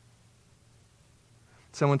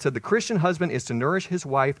 Someone said the Christian husband is to nourish his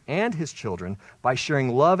wife and his children by sharing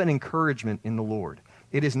love and encouragement in the Lord.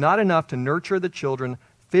 It is not enough to nurture the children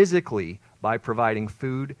physically by providing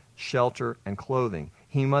food, shelter, and clothing.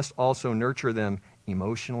 He must also nurture them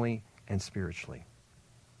emotionally and spiritually.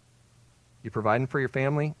 You providing for your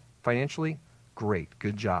family financially? Great,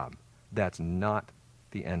 good job. That's not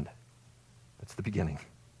the end. That's the beginning.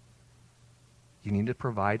 You need to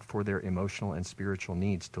provide for their emotional and spiritual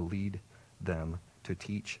needs, to lead them, to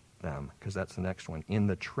teach them, because that's the next one. In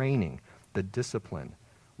the training, the discipline,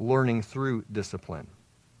 learning through discipline.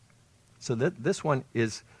 So this one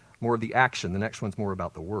is more of the action. The next one's more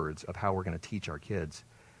about the words of how we're going to teach our kids.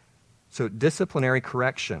 So disciplinary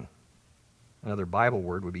correction. Another Bible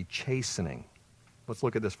word would be chastening. Let's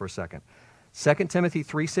look at this for a second. 2 Timothy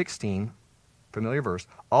 3:16, familiar verse.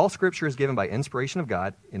 All Scripture is given by inspiration of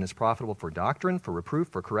God and is profitable for doctrine, for reproof,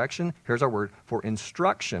 for correction. Here's our word, for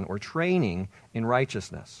instruction or training in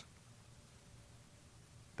righteousness.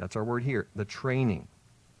 That's our word here, the training.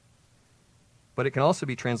 But it can also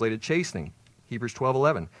be translated chastening. Hebrews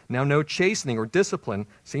 12:11. Now no chastening or discipline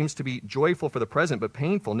seems to be joyful for the present, but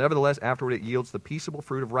painful. Nevertheless, afterward it yields the peaceable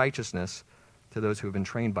fruit of righteousness to those who have been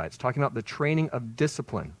trained by it. It's talking about the training of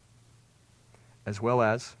discipline, as well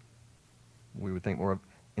as, we would think more of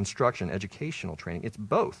instruction, educational training. It's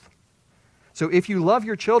both. So if you love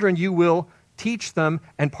your children, you will teach them,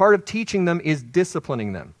 and part of teaching them is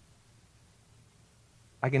disciplining them.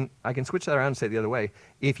 I can switch that around and say it the other way.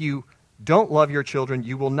 If you don't love your children,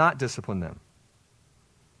 you will not discipline them.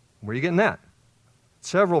 Where are you getting that?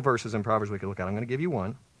 Several verses in Proverbs we could look at. I'm going to give you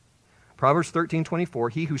one. Proverbs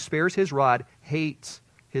 13:24, he who spares his rod hates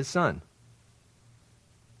his son.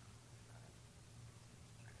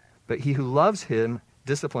 But he who loves him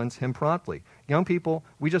disciplines him promptly. Young people,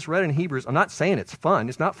 we just read in Hebrews, I'm not saying it's fun.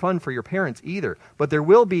 It's not fun for your parents either. But there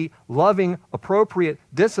will be loving, appropriate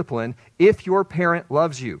discipline if your parent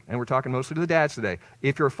loves you. And we're talking mostly to the dads today.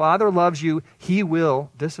 If your father loves you, he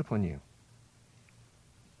will discipline you.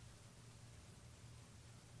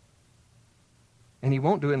 And And he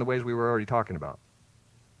won't do it in the ways we were already talking about.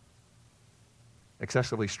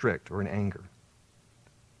 Excessively strict or in anger.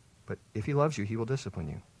 But if he loves you, he will discipline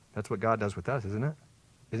you. That's what God does with us, isn't it?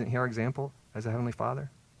 Isn't he our example as a Heavenly Father?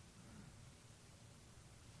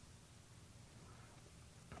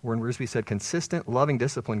 Warren Wiersbe said, consistent, loving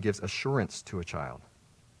discipline gives assurance to a child.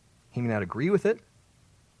 He may not agree with it,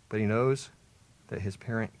 but he knows that his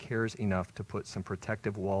parent cares enough to put some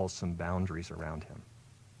protective walls, some boundaries around him.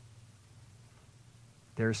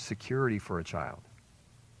 There's security for a child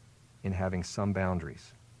in having some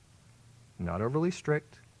boundaries. Not overly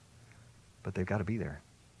strict, but they've got to be there.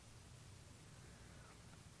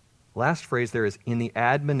 Last phrase there is, in the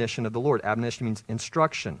admonition of the Lord. Admonition means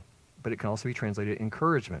instruction, but it can also be translated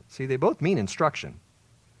encouragement. See, they both mean instruction.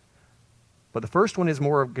 But the first one is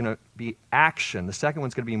more going to be action. The second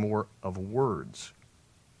one's going to be more of words.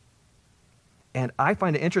 And I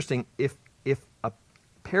find it interesting, if a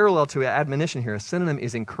parallel to admonition here, a synonym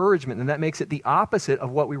is encouragement, then that makes it the opposite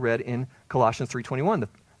of what we read in Colossians 3:21.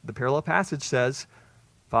 The parallel passage says,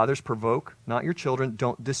 fathers, provoke not your children,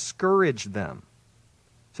 don't discourage them.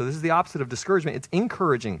 So this is the opposite of discouragement. It's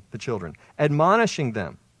encouraging the children, admonishing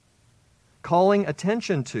them, calling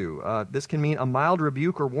attention to. This can mean a mild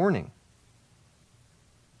rebuke or warning.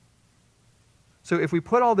 So if we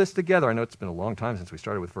put all this together, I know it's been a long time since we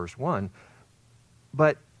started with verse 1,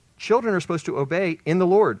 but children are supposed to obey in the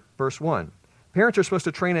Lord, verse 1. Parents are supposed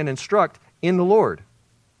to train and instruct in the Lord.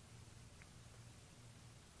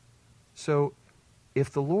 So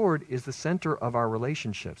if the Lord is the center of our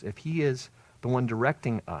relationships, if he is the one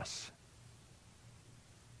directing us,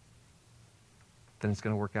 then it's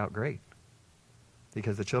going to work out great.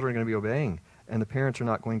 Because the children are going to be obeying, and the parents are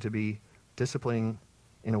not going to be disciplining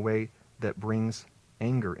in a way that brings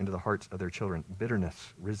anger into the hearts of their children,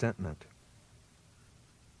 bitterness, resentment.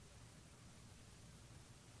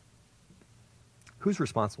 Who's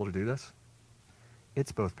responsible to do this?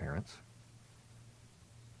 It's both parents.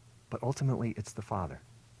 But ultimately, it's the father.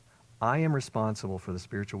 I am responsible for the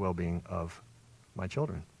spiritual well-being of my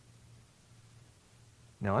children.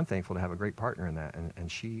 Now, I'm thankful to have a great partner in that,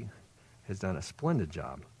 and she has done a splendid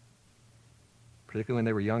job, particularly when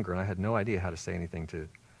they were younger, and I had no idea how to say anything to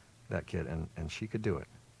that kid, and she could do it.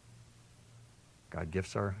 God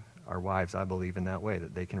gifts our wives, I believe, in that way,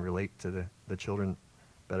 that they can relate to the children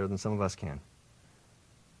better than some of us can.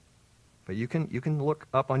 But you can look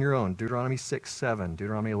up on your own, Deuteronomy 6:7,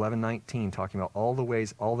 Deuteronomy 11:19, talking about all the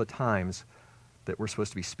ways, all the times that we're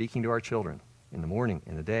supposed to be speaking to our children, in the morning,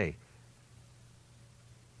 in the day,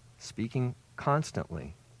 speaking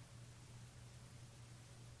constantly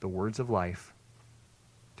the words of life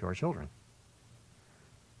to our children.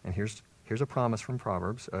 And here's a promise from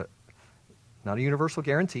Proverbs, not a universal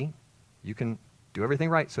guarantee. You can do everything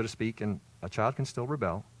right, so to speak, and a child can still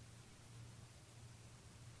rebel.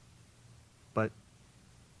 But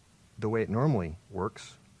the way it normally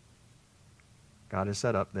works, God has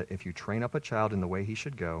set up that if you train up a child in the way he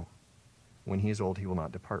should go, when he is old, he will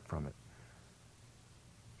not depart from it.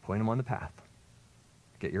 Point him on the path.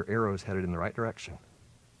 Get your arrows headed in the right direction.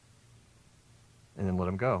 And then let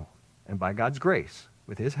him go. And by God's grace,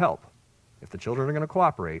 with his help, if the children are going to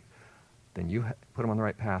cooperate, then you put them on the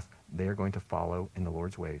right path. They are going to follow in the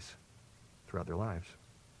Lord's ways throughout their lives.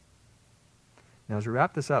 Now, as we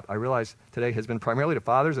wrap this up, I realize today has been primarily to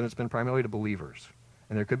fathers and it's been primarily to believers.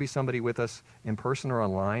 And there could be somebody with us in person or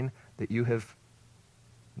online that you have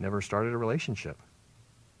never started a relationship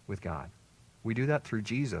with God. We do that through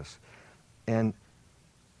Jesus. And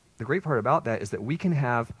the great part about that is that we can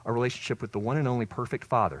have a relationship with the one and only perfect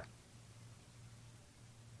Father.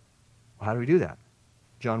 Well, how do we do that?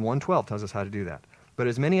 John 1:12 tells us how to do that. But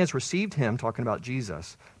as many as received him, talking about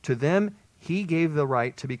Jesus, to them he gave the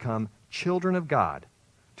right to become children of God,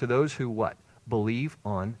 to those who what? Believe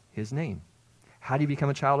on his name. How do you become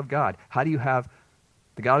a child of God? How do you have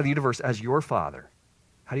the God of the universe as your Father?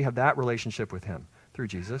 How do you have that relationship with him? Through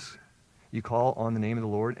Jesus. You call on the name of the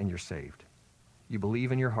Lord and you're saved. You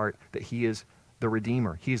believe in your heart that he is the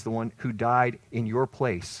Redeemer. He's the one who died in your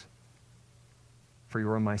place for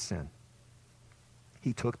your and my sin.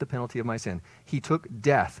 He took the penalty of my sin. He took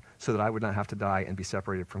death so that I would not have to die and be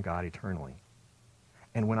separated from God eternally.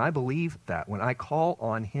 And when I believe that, when I call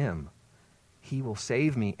on him, he will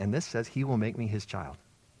save me, and this says he will make me his child.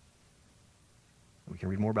 We can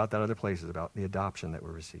read more about that other places, about the adoption that we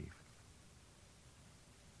receive.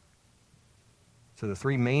 So the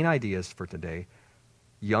three main ideas for today: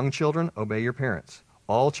 young children, obey your parents.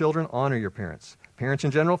 All children, honor your parents. Parents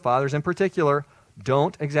in general, fathers in particular,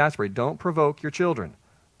 don't exasperate, don't provoke your children,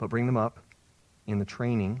 but bring them up in the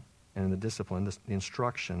training and in the discipline, the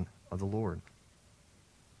instruction of the Lord.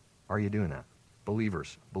 Are you doing that?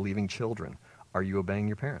 Believers, believing children, are you obeying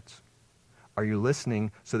your parents? Are you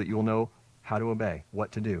listening so that you will know how to obey,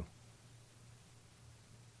 what to do?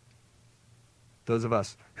 Those of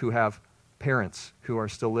us who have parents who are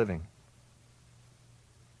still living,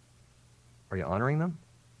 are you honoring them?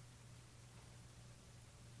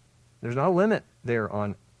 There's not a limit there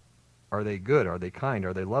on, are they good? Are they kind?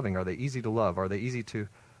 Are they loving? Are they easy to love? Are they easy to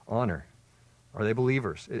honor? Are they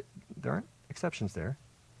believers? There aren't exceptions there.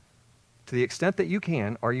 To the extent that you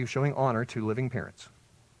can, are you showing honor to living parents?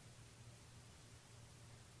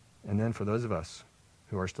 And then for those of us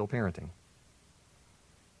who are still parenting,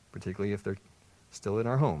 particularly if they're still in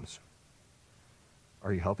our homes,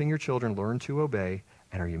 are you helping your children learn to obey,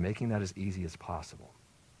 and are you making that as easy as possible?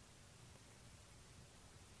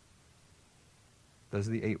 Those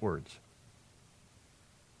are the 8 words.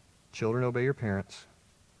 Children, obey your parents.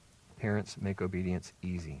 Parents, make obedience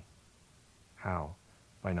easy. How?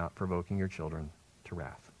 By not provoking your children to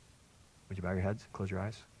wrath. Would you bow your heads? Close your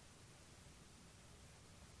eyes.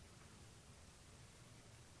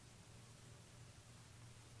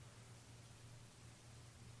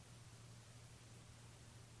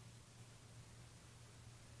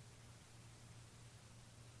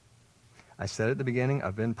 I said at the beginning,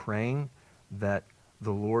 I've been praying that the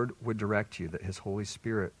Lord would direct you, that his Holy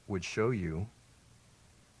Spirit would show you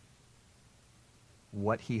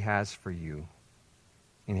what he has for you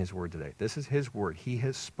in his word today. This is his word. He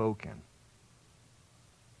has spoken.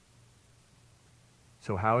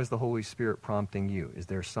 So how is the Holy Spirit prompting you? Is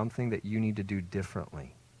there something that you need to do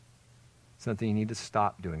differently? Something you need to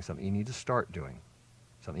stop doing? Something you need to start doing?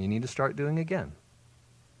 Something you need to start doing again?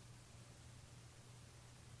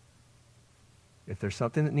 If there's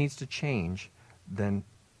something that needs to change, then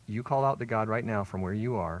you call out to God right now from where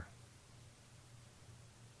you are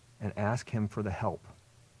and ask him for the help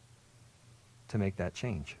to make that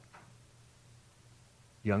change.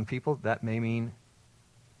 Young people, that may mean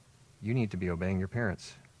you need to be obeying your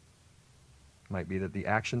parents. It might be that the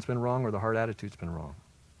action's been wrong or the heart attitude's been wrong.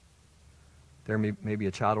 There may be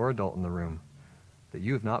a child or adult in the room that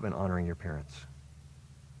you have not been honoring your parents.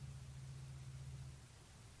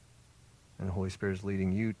 And the Holy Spirit is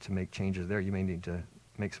leading you to make changes there. You may need to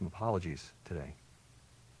make some apologies today.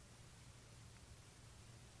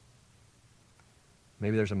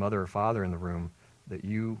 Maybe there's a mother or father in the room that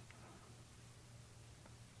you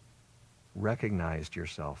recognized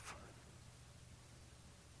yourself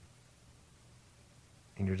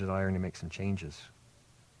and you're desiring to make some changes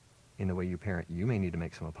in the way you parent. You may need to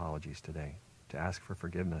make some apologies today, to ask for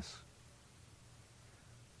forgiveness.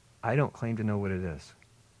 I don't claim to know what it is.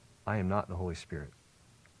 I am not the Holy Spirit.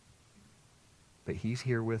 But he's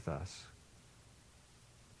here with us.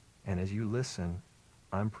 And as you listen,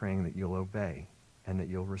 I'm praying that you'll obey and that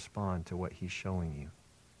you'll respond to what he's showing you.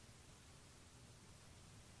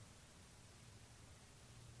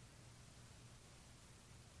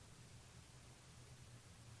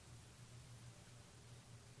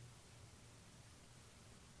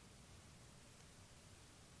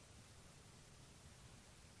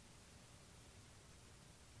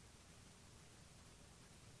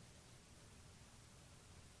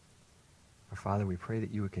 Our Father, we pray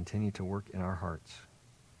that you would continue to work in our hearts.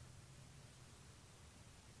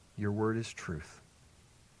 Your word is truth.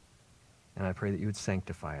 And I pray that you would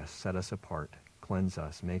sanctify us, set us apart, cleanse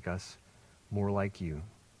us, make us more like you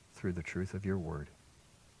through the truth of your word.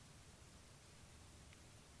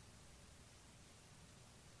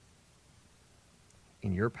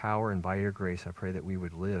 In your power and by your grace, I pray that we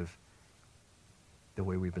would live the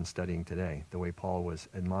way we've been studying today, the way Paul was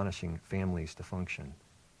admonishing families to function.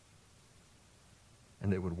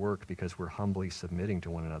 And that it would work because we're humbly submitting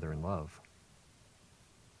to one another in love.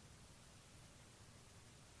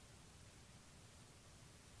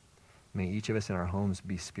 May each of us in our homes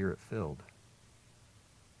be Spirit-filled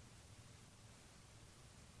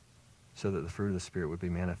so that the fruit of the Spirit would be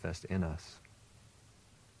manifest in us.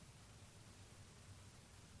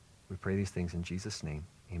 We pray these things in Jesus' name.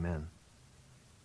 Amen.